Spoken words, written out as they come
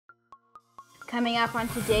Coming up on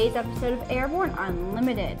today's episode of Airborne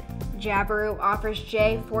Unlimited, Jabiru offers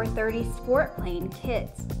J430 sport plane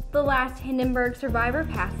kits. The last Hindenburg Survivor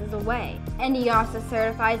passes away, and EASA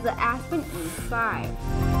certifies the Aspen E5.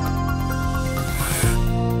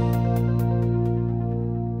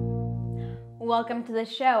 Welcome to the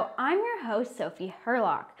show. I'm your host, Sophie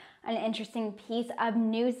Herlock. An interesting piece of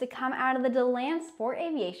news to come out of the DeLand Sport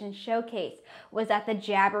Aviation Showcase was that the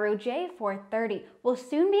Jabiru J430 will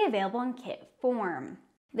soon be available in kit form.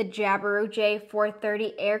 The Jabiru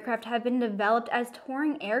J430 aircraft have been developed as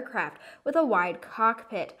touring aircraft with a wide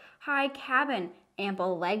cockpit, high cabin,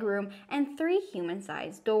 ample legroom, and 3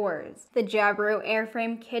 human-sized doors. The Jabiru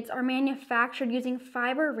Airframe kits are manufactured using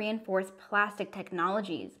Fibre Reinforced Plastic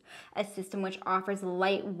technologies, a system which offers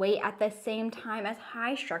light weight at the same time as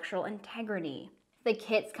high structural integrity. The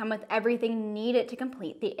kits come with everything needed to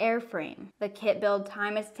complete the airframe. The kit build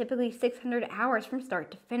time is typically 600 hours from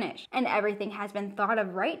start to finish, and everything has been thought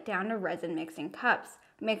of right down to resin mixing cups,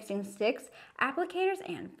 mixing sticks, applicators,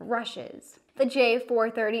 and brushes. The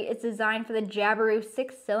J430 is designed for the Jabiru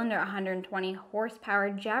 6-cylinder 120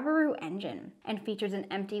 horsepower Jabiru engine and features an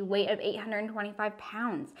empty weight of 825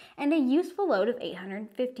 pounds and a useful load of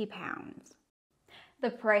 850 pounds.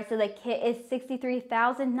 The price of the kit is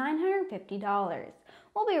 $63,950.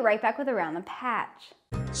 We'll be right back with Around the Patch.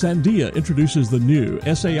 Sandia introduces the new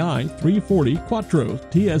SAI 340 Quattro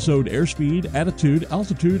TSO'd airspeed, attitude,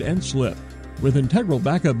 altitude, and slip. With integral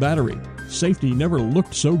backup battery, safety never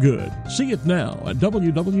looked so good. See it now at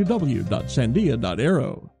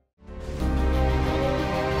www.sandia.aero.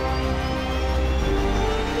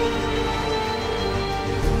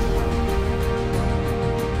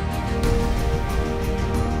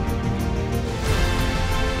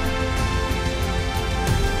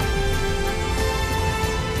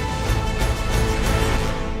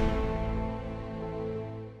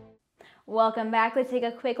 Welcome back. Let's take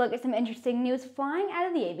a quick look at some interesting news flying out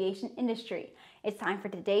of the aviation industry. It's time for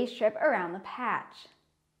today's trip around the patch.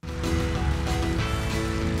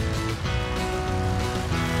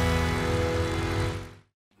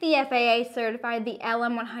 The FAA certified the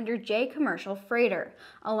LM-100J commercial freighter,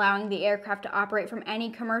 allowing the aircraft to operate from any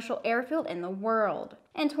commercial airfield in the world.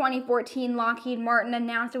 In 2014, Lockheed Martin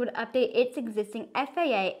announced it would update its existing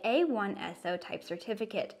FAA A1SO type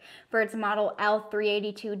certificate for its model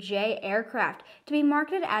L382J aircraft to be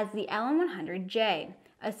marketed as the LM-100J,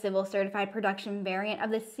 a civil certified production variant of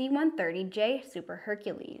the C-130J Super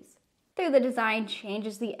Hercules. Through the design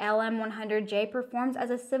changes, the LM-100J performs as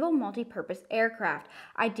a civil multi-purpose aircraft,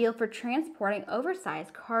 ideal for transporting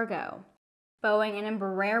oversized cargo. Boeing and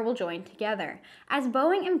Embraer will join together as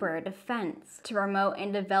Boeing-Embraer Defense to promote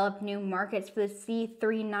and develop new markets for the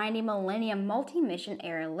C-390 Millennium multi-mission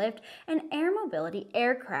airlift and air mobility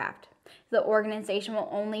aircraft. The organization will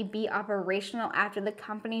only be operational after the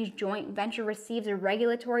company's joint venture receives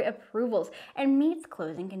regulatory approvals and meets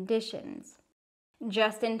closing conditions.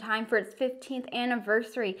 Just in time for its 15th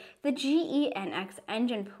anniversary, the GEnx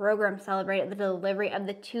engine program celebrated the delivery of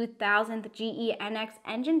the 2000th GEnx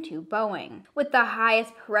engine to Boeing. With the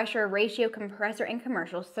highest pressure ratio compressor in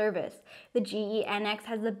commercial service, the GEnx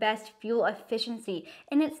has the best fuel efficiency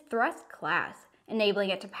in its thrust class,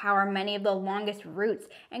 enabling it to power many of the longest routes,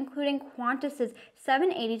 including Qantas's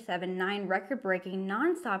 787-9 record-breaking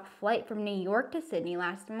non-stop flight from New York to Sydney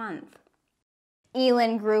last month.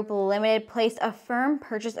 DeLand Group Limited placed a firm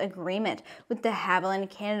purchase agreement with DeHavilland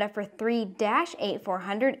Canada for 3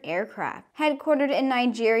 -8400 aircraft. Headquartered in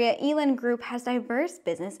Nigeria, DeLand Group has diverse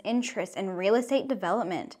business interests in real estate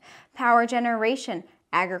development, power generation,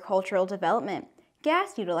 agricultural development,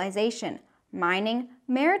 gas utilization, mining,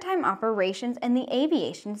 maritime operations, and the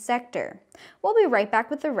aviation sector. We'll be right back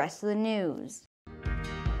with the rest of the news.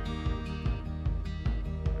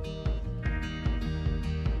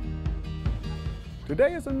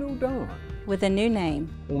 Today is a new dawn. With a new name.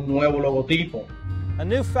 Un nuevo logotipo. A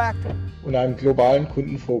new factory. Und einen globalen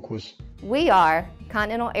Kundenfokus. We are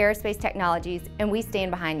Continental Aerospace Technologies, and we stand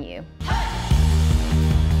behind you.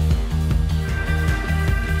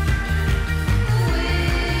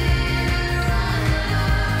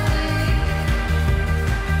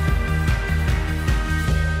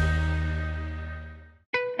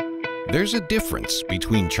 There's a difference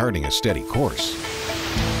between charting a steady course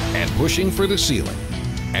and pushing for the ceiling.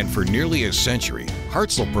 And for nearly a century,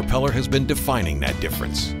 Hartzell Propeller has been defining that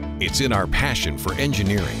difference. It's in our passion for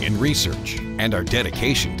engineering and research and our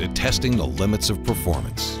dedication to testing the limits of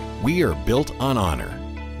performance. We are built on honor.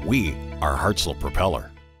 We are Hartzell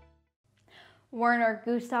Propeller. Werner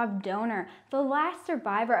Gustav Doehner, the last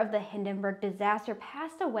survivor of the Hindenburg disaster,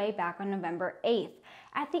 passed away back on November 8th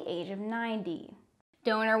at the age of 90.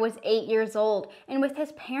 Doehner was 8 years old and with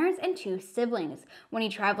his parents and 2 siblings when he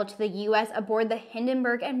traveled to the U.S. aboard the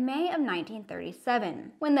Hindenburg in May of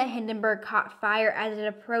 1937, when the Hindenburg caught fire as it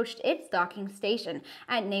approached its docking station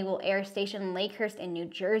at Naval Air Station Lakehurst in New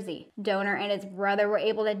Jersey. Doehner and his brother were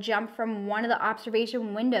able to jump from one of the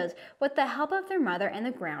observation windows with the help of their mother and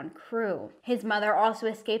the ground crew. His mother also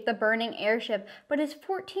escaped the burning airship, but his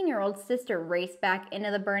 14-year-old sister raced back into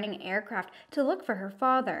the burning aircraft to look for her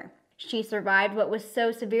father. She survived but was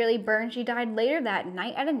so severely burned she died later that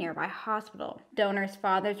night at a nearby hospital. Doehner's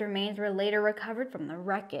father's remains were later recovered from the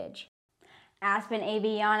wreckage. Aspen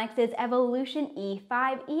Avionics' Evolution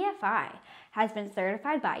E5 EFI has been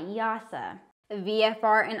certified by EASA.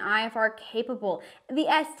 VFR and IFR capable, the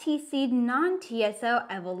STC'd non-TSO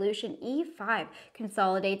Evolution E5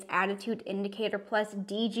 consolidates attitude indicator plus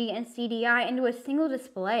DG and CDI into a single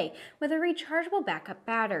display with a rechargeable backup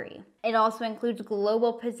battery. It also includes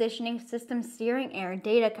global positioning system, steering, air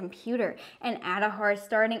data computer, and ADAHRS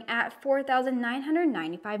starting at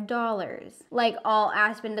 $4,995. Like all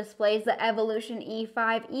Aspen displays, the Evolution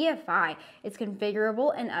E5 EFI is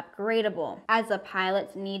configurable and upgradable. As the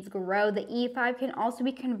pilot's needs grow, the E5 can also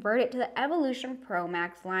be converted to the Evolution Pro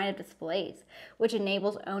Max line of displays, which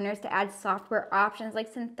enables owners to add software options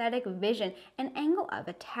like synthetic vision and angle of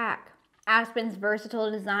attack. Aspen's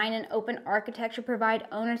versatile design and open architecture provide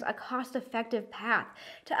owners a cost-effective path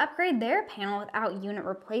to upgrade their panel without unit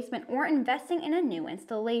replacement or investing in a new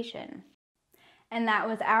installation. And that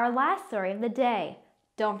was our last story of the day.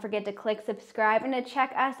 Don't forget to click subscribe and to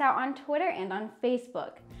check us out on Twitter and on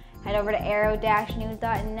Facebook. Head over to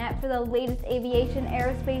aero-news.net for the latest aviation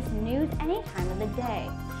aerospace news any time of the day.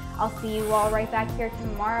 I'll see you all right back here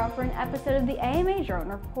tomorrow for an episode of the AMA Drone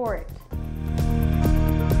Report.